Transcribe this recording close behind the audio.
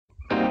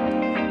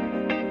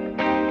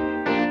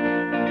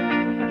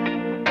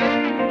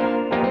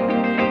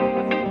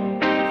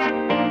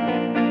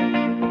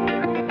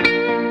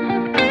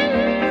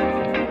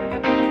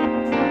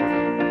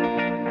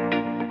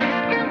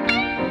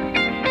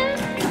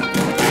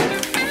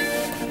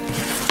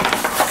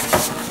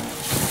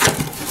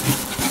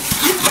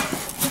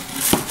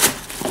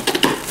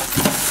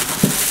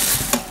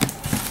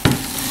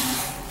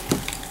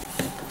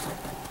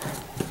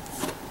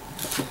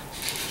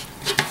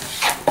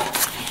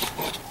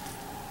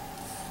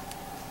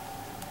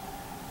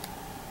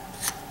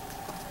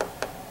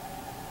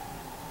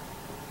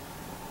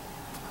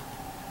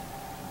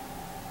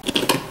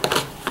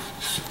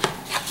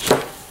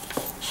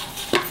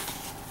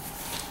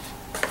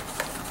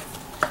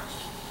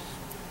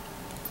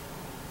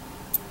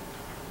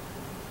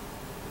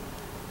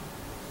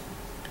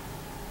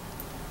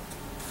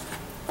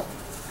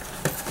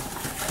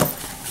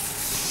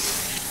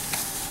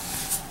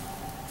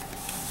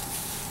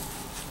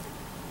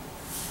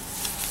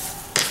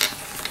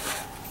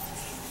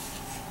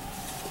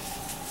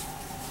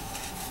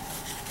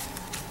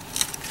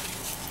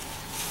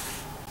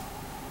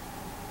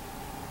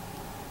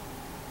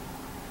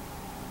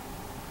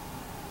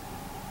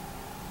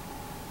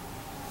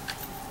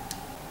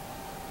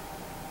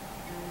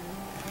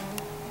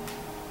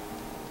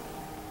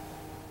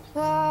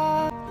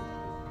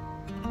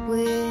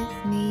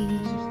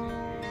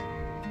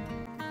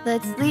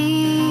Let's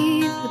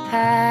leave the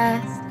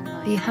past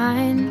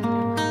behind.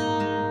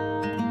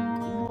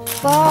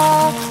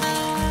 Walk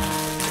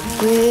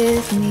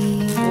with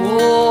me.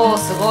 おお、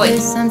すごい。こ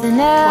There's something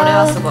れ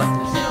はす else ごい。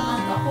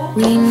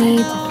 we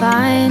need to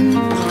find.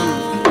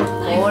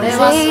 これ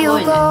は Say す you'll ご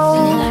いね。 go.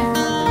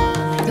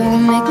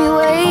 Don't make me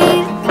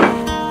wait.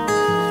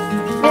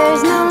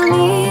 There's no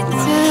need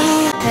to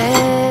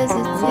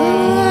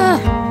hesitate.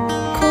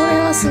 こ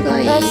れはすご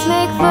い。 Let's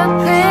make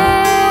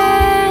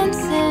footprints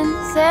in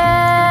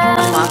sand.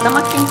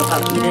 頭金とか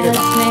入れれ Let's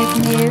ば。 make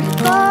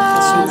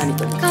miracles.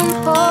 Come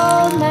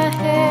hold my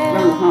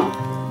hand.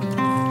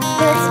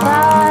 Let's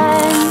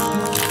find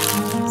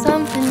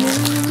something new.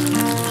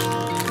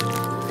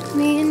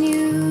 Me and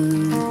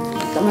you.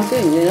 頭金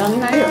入れられ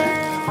ないよね。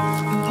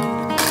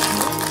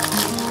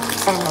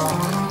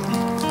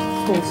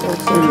そうそう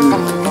そう。考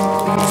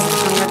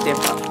えてやっ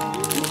ぱ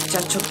めっちゃ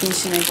貯金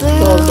しないと。そ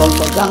うそう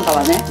そう、残価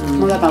はね。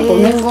もうだから5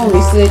年後を見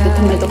据えて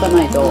貯めとか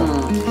ないと。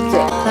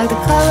Like the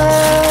color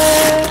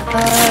of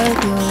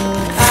your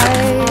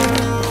eyes.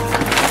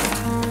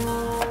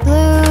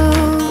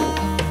 Blue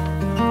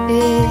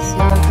is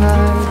your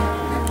heart.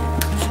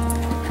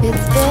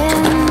 It's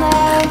been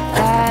like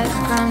that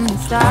from the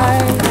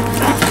start.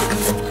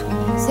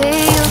 Say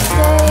you'll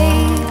stay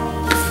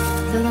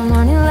till the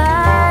morning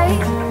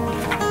light.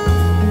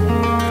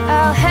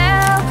 I'll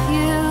help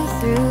you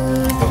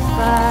through the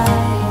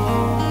fight.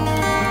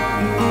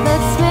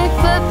 Let's make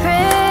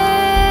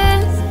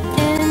footprints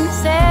in the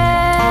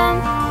sand.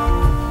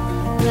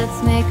 Let's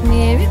make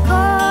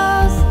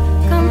miracles.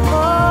 Come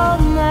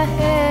hold my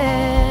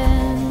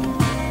hand.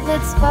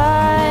 Let's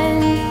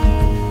find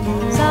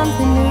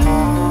something new.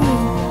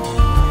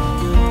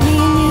 Me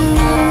and you.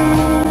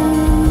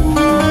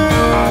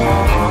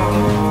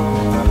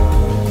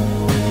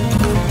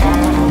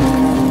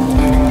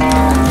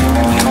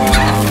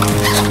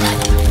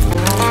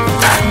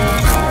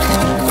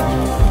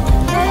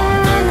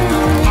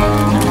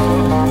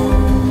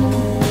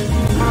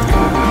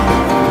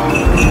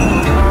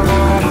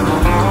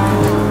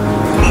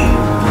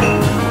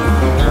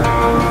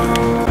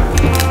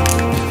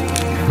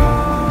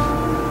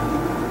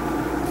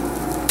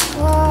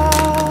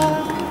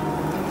 Walk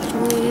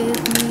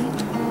with me.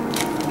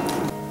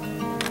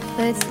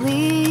 Let's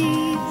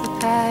leave the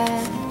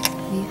past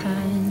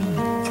behind.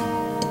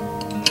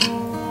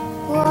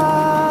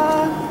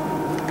 Walk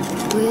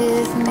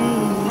with me.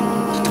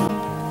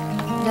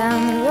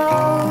 Down the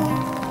road,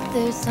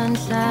 there's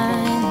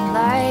sunshine and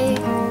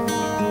light.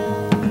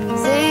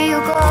 Say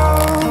you'll go.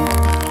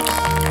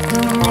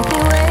 Don't make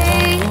me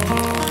wait.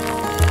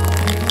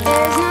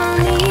 There's no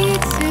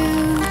need to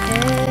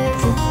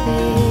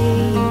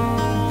hesitate.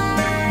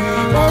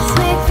 Let's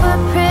make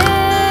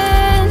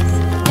footprints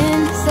in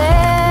the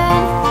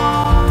sand.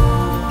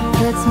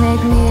 Let's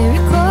make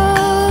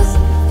miracles.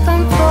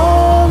 Come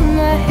hold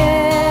my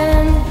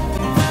hand.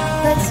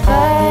 Let's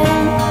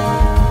find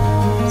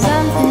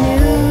something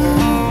new.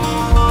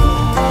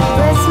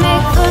 Let's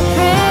make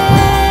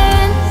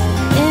footprints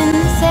in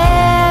the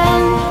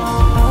sand.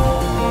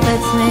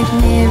 Let's make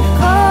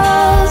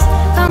miracles.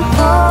 Come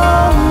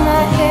hold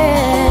my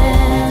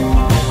hand.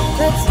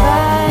 Let's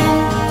find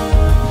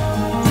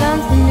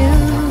something new.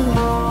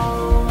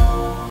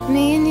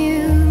 Me and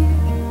you.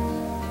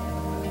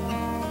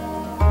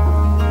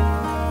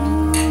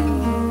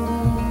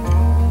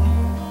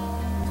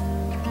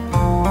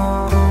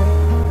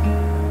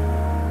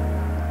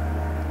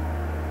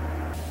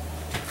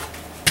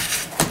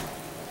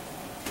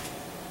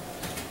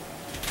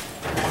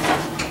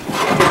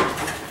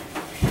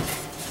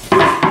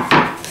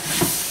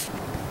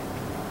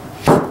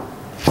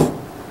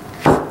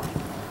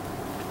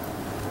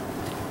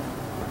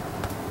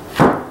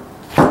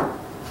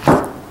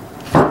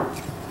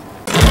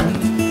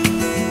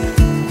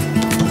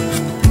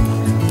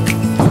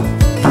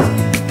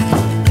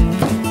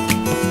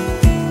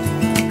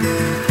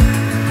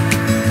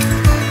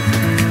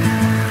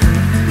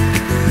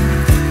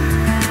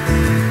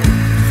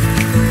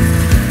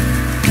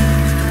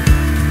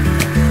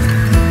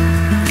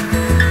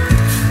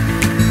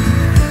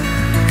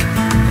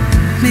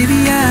 Maybe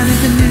I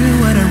never knew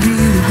what I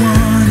really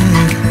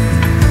wanted,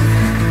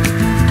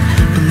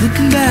 but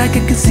looking back I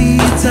can see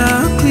it's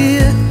all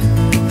clear.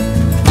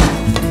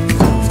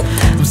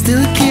 I'm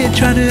still a kid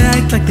trying to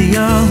act like they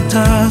all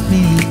taught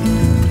me,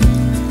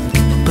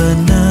 but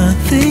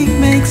nothing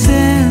makes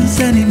sense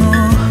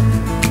anymore.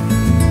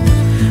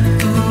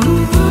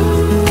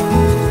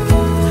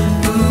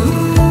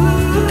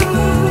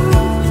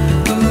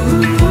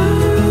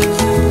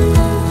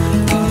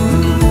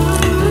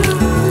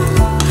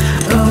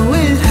 Oh,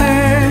 it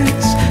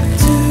hurts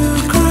to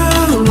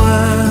grow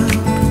up,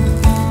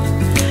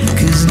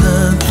 'cause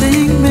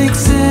nothing makes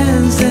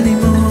sense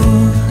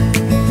anymore.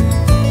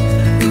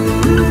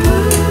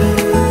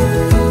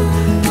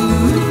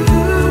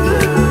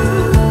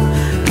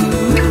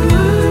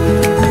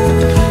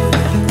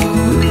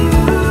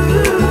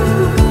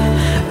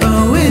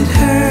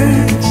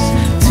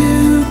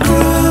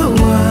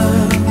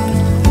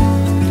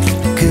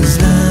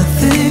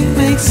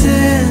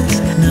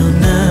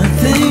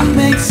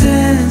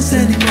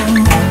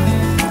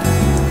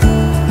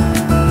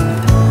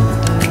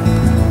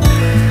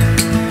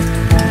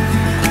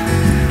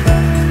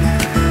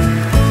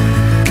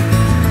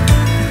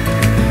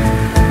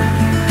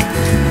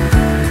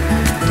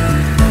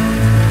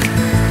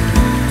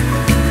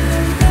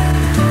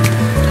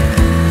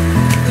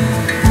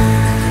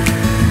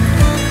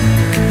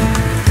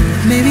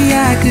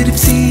 could have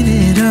seen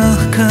it all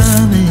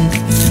coming,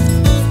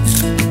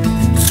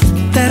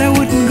 that I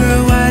wouldn't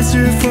grow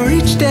wiser for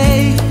each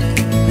day.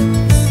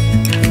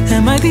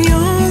 Am I the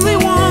only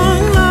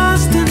one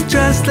lost in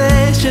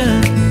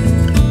translation,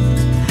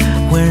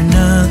 where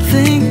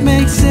nothing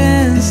makes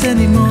sense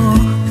anymore?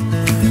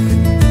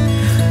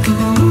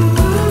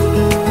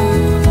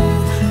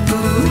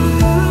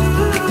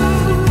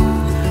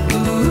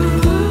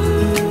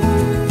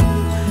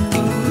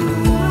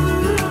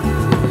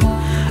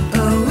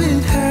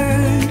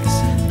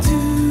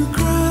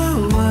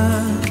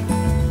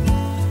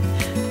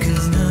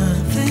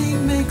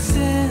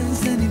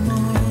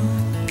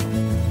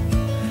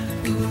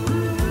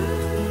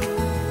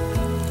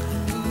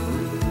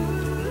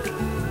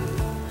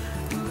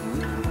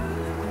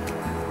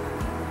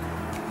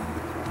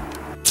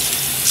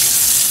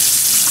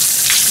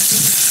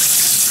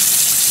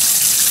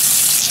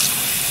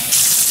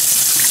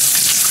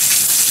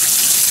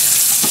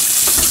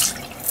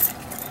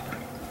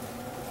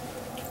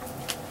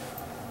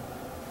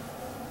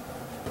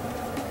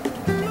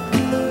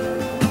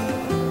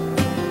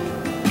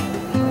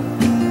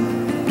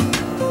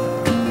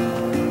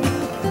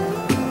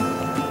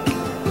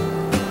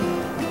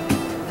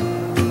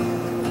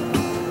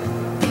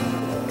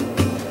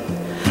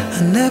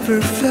 I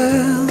never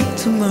felt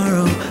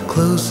tomorrow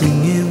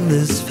closing in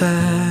this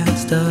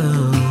fast.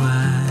 Oh,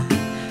 I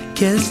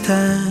guess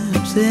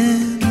time's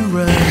in a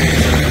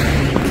rush.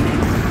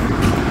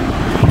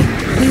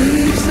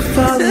 Leaves are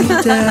falling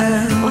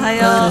down, おは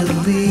よう。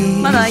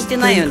まだ開いて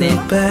ないよね。いた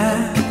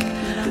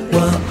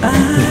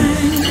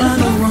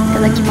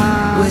だき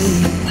ま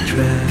す。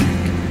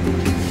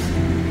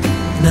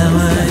Now I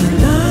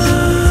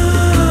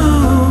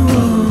know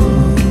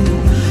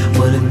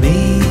what it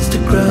means to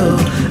grow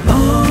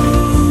old.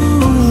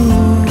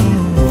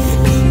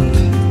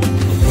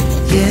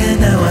 Yeah,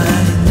 now I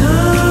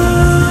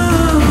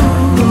know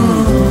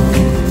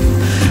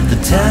the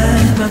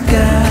time I've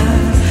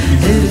got,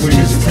 it is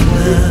just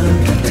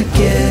enough to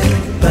get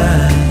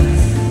by.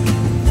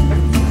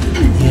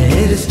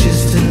 Yeah, it is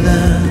just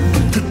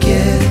enough to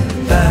get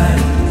by.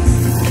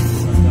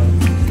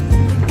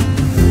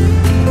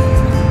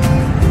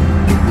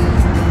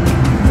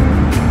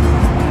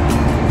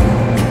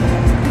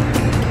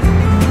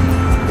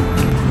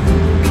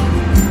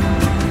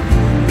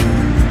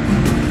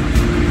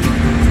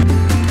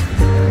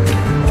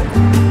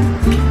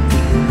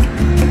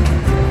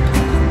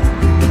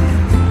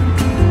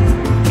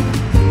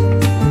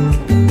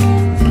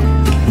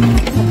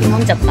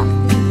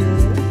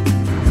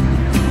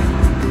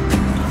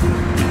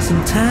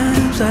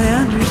 Sometimes I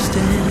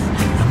understand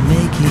I'm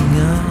making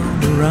all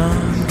the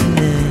wrong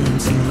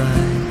demands in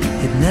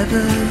life. It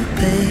never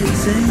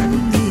pays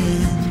in the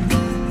end,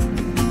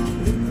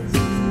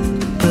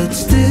 but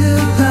still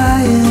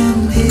I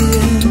am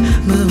here,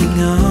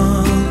 moving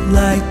on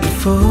like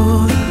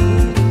before.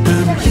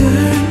 I'm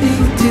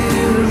yearning to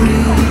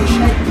reach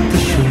the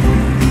shore.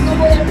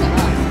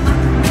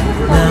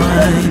 Now I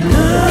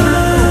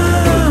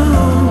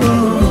know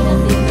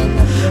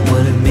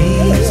what it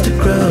means to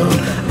grow.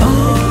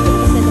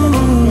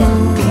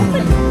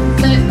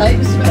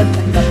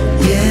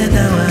 Yeah,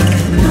 now I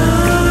know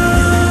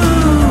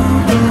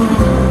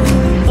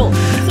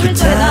the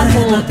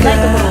time I've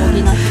got,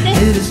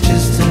 it is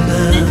just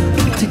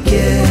enough to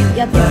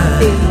get by.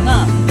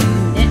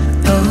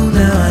 Oh,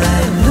 now I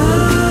know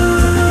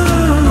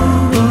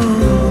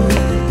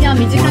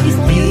身近に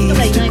そういう人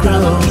がいないから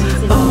なん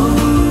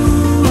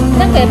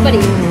かやっぱり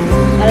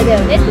あれだよ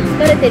ねって疲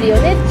れてるよ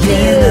ねっていう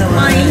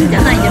まあいいんじ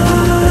ゃないでも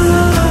本当に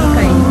理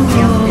解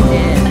し合ってて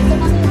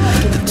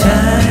the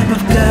time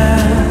I've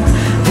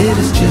got, it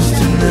is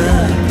just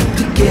enough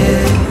to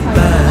get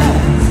by.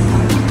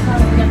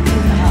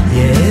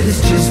 Yeah, it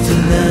is just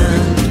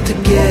enough to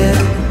get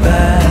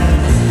by.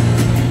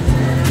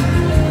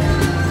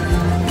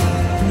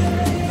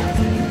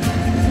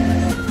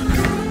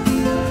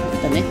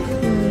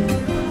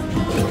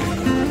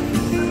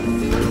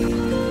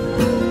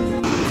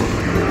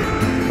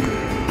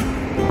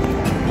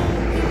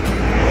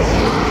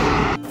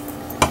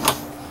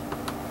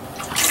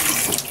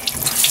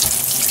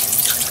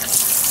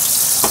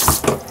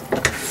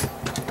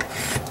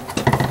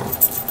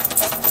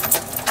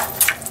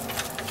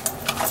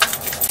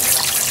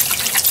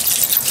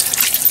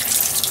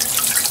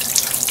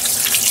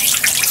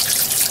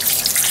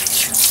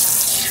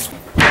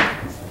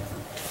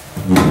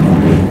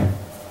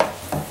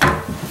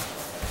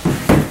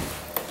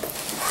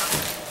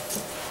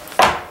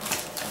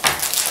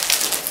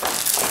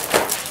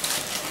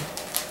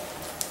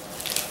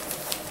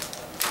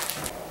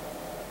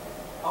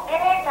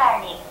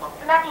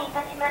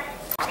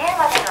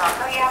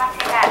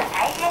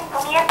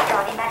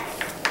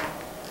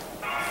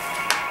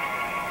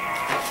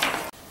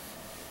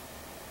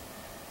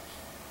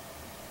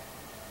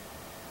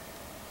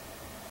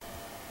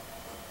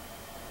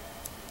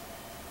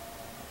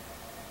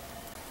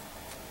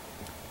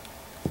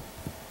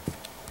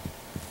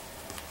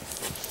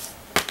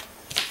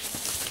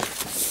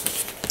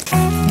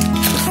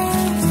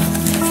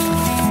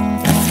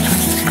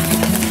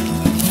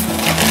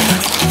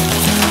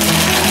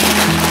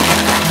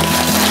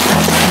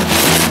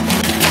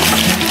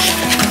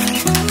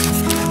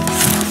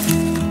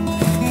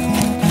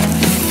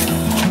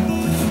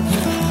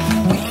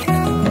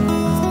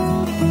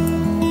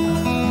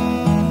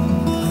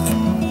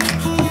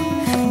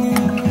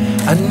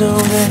 I know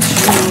that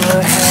you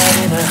are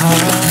having a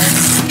hard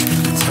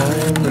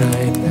time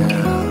right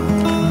now.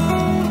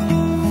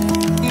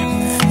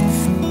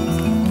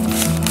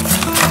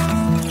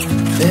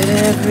 That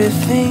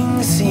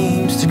everything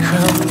seems to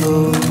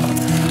crumble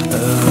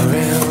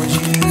around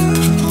you.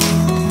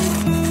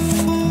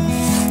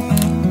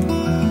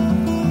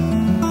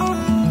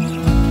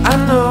 I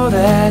know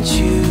that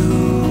you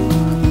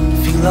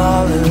feel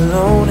all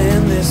alone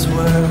in this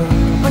world,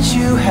 but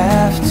you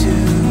have to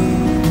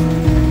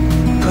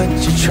put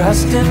your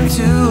trust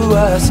into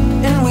us,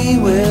 and we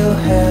will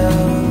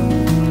help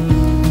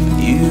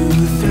you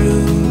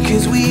through.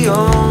 'Cause we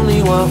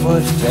only want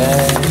what's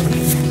best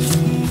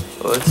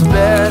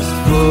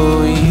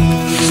for you.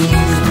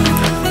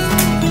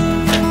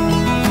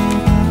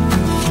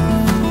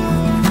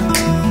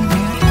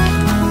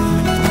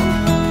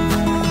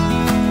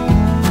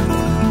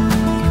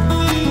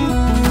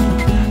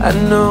 I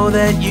know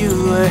that you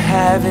are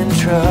having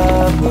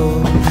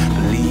trouble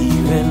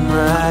believing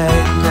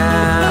right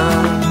now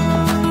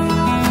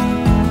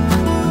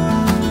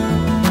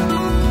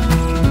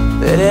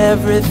that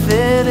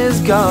everything is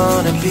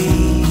gonna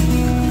be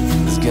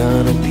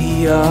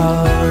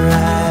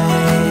alright.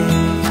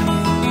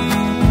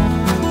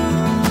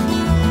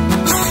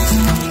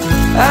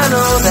 I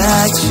know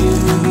that you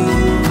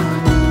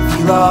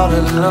feel all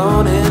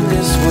alone in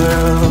this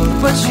world,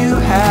 but you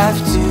have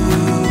to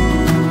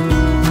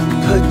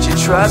put your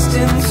trust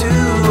into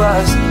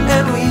us,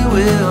 and we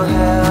will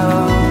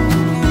help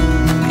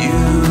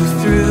you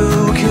through.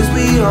 'Cause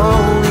we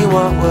only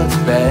want what's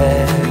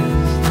best,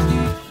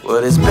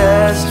 what is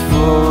best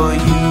for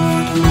you.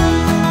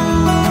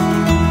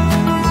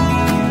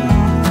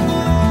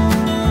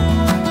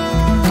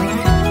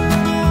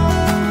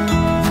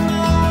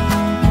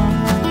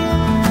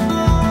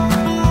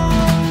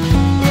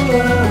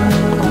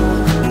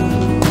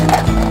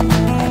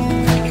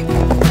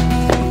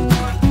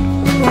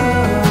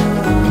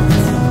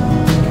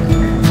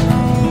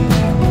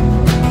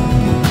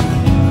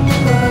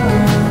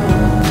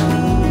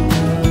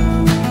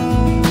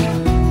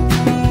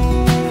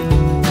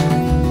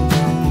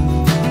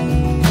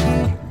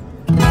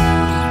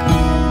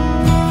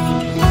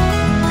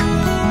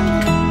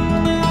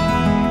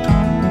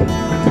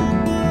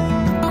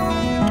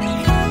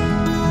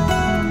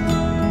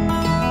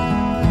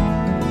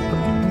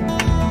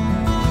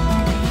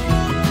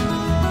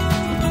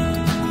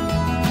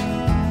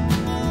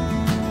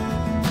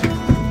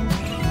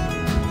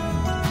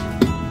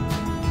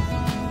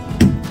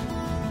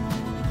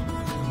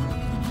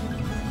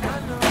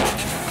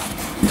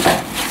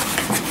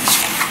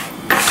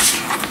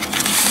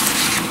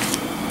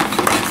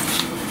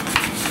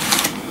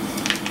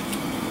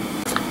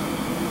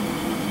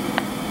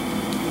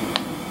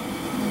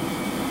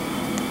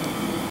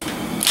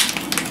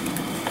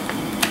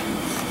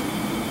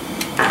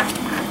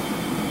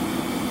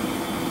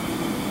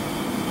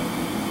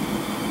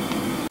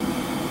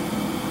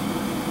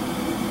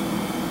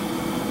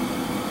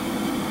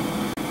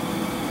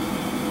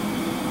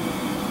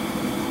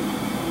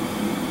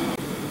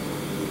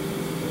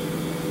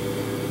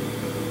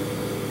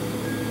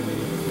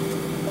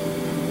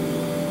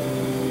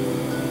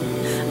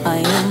 I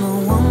am a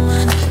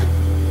woman,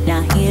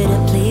 not here to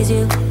please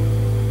you.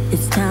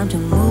 It's time to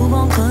move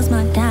on, 'cause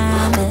my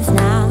time is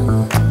now.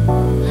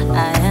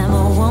 I am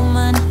a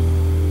woman,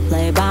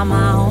 play by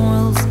my own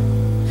rules.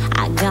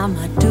 I got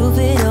my 2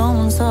 feet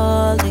on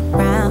solid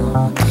ground.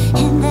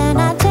 And then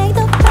I take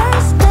the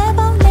first step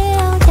a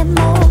million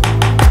more,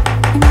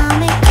 and I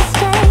make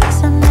mistakes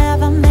I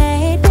never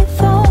made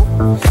before.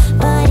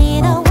 But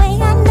either way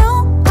I know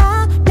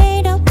I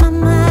made up my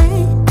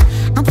mind.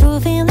 I'm through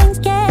feeling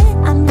scared,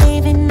 I'm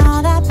leaving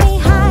all that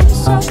behind.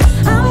 So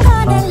I'm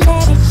gonna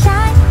let it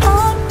shine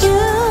on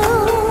you.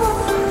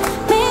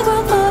 Make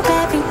room for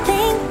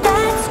everything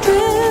that's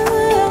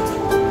true.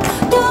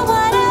 Do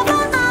whatever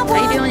I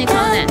want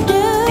to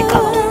do.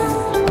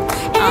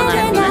 And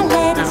then I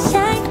let it shine.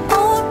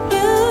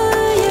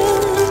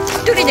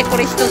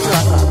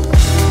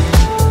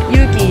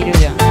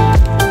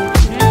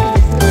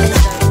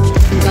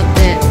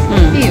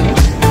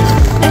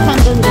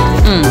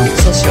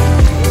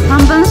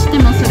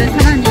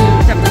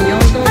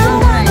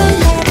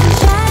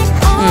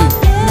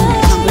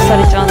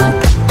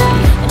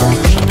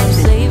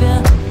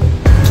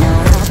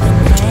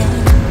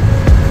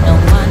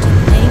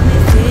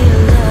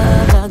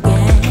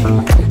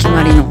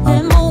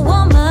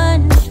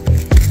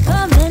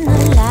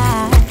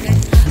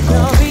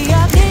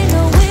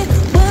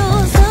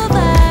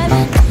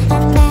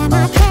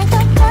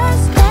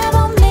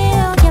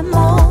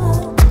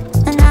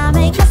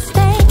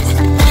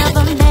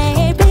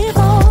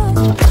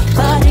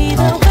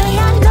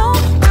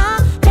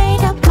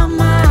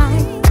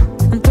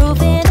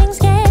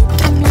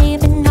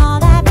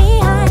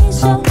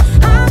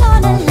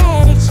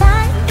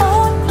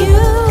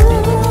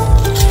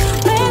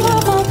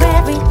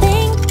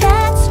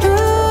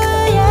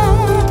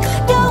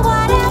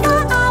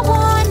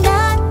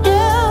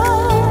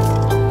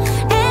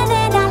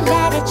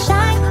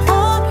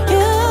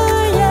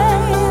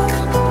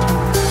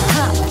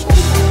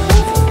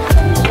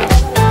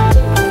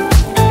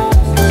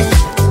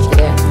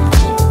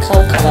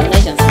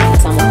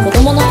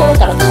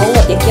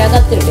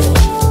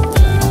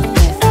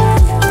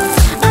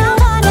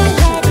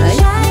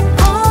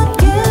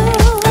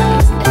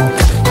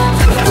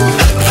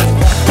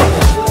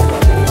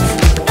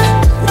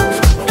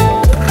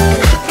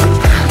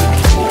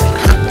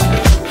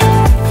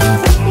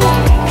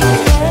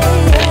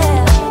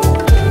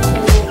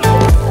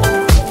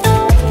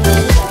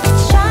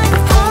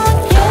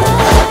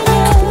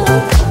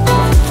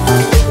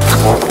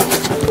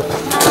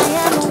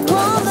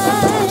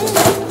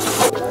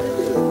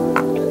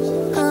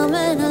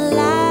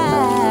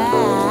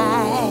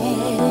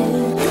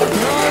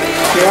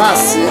 わ、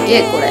すげ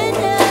えこれ。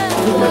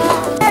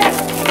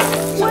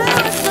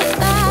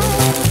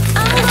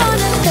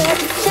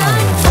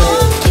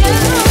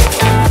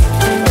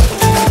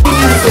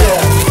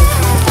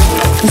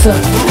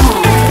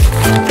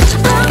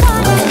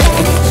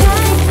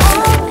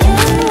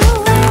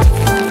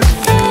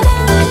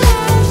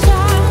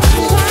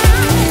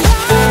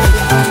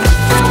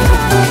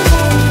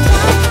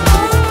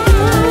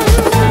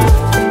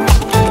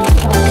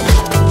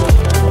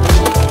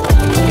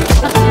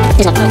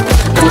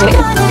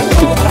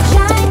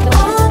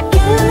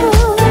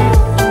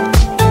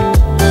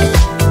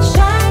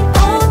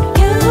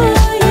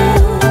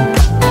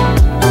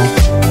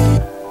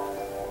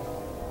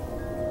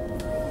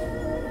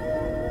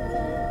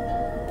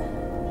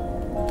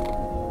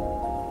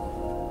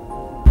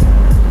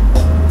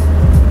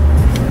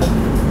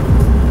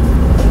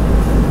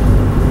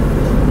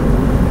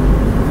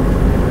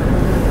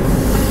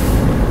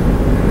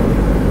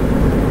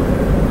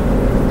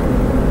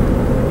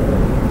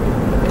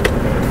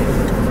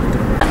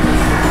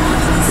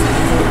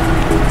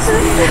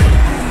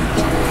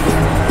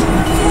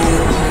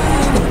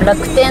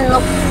楽天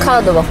のカ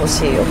ードは欲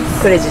しいよ。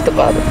クレジット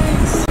カード。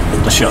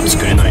私は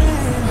作れない。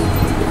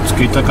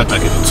作りたかった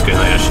けど作れ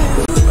ないらしい。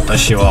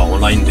私はオン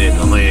ラインで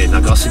名前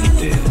長すぎ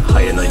て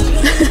入れないんで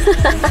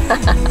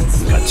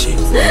ガチ申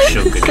し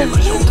訳ない状態にな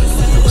っ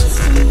てま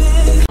す。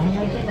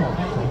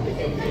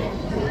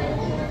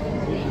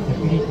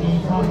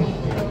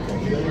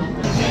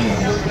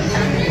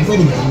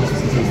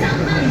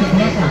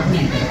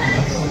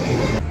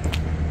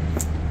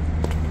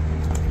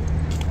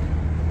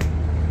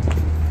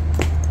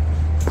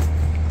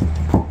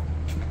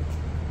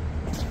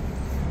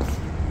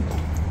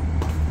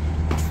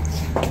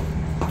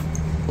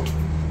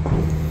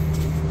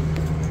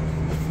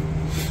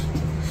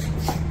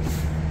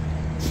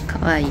か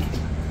わいい。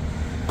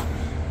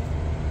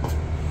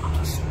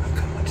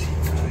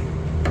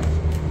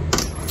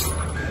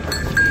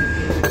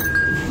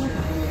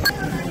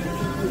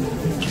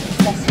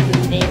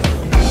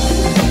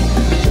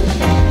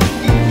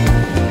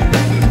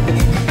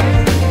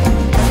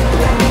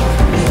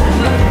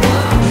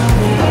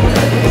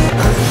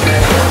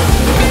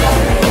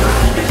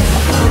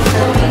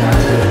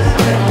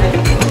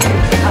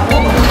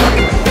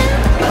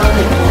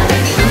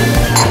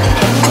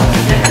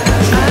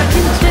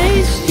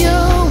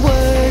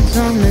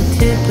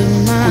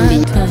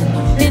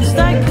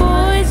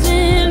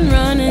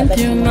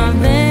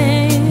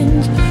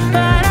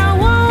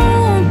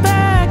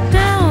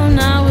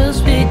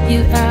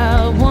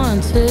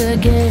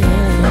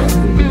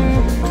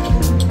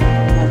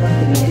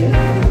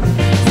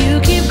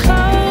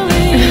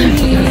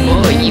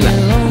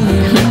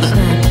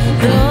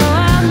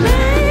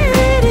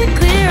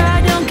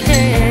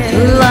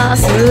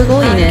す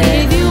ごい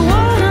ね。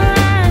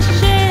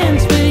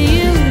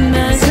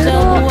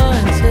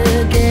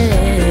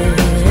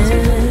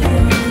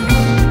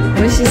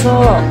美味しそう。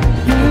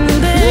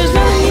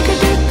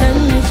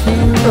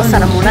お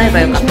皿もらえば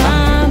よかった。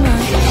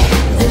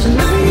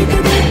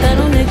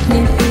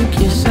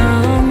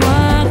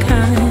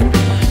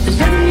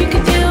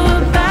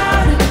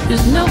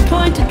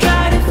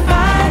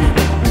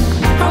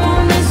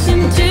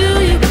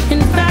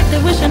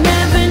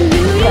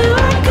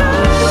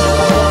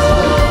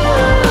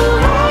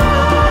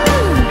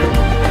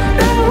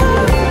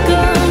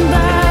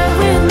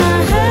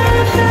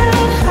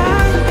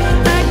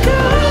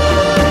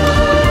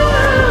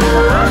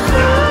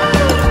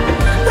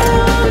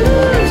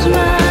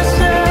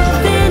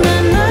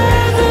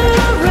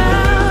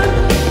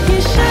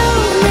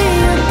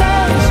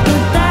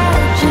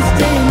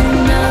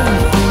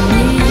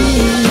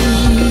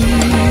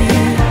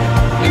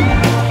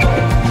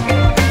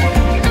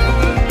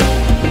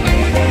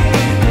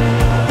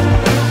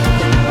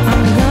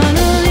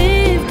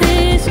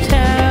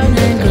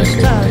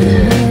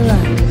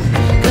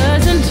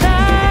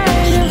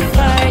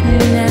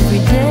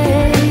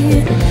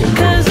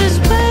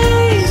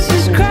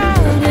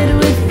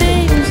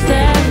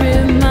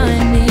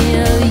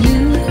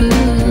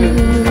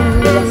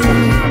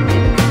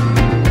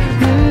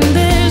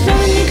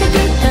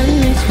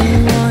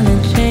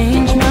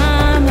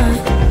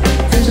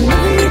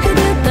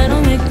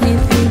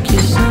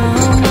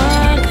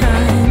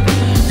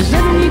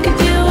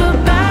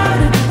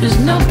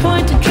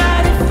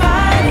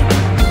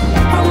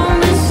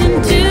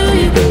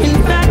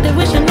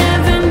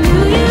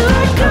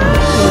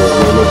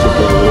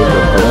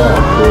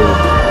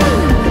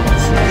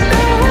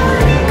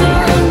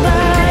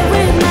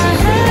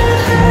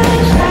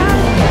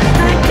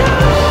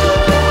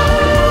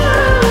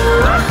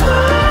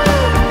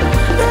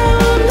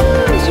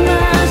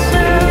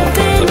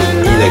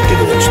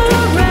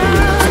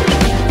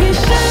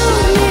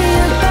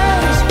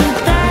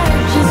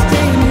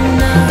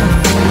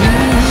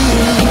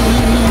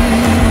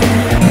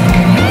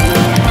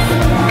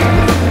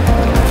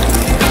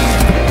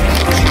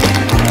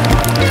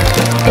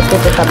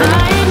食べま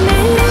す。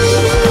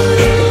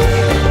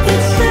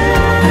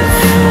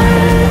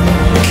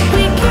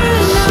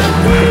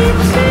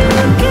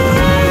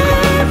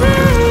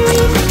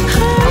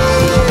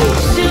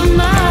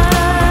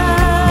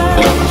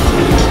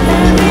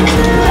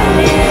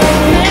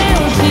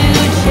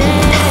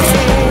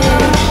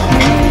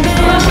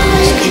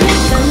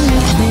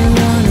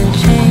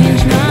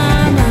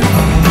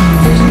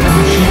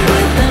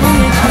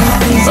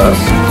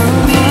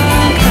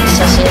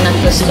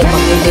して爆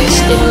食い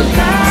してる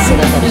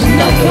姿でし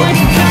た今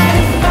日。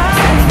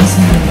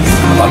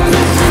爆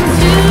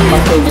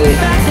食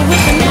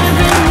い。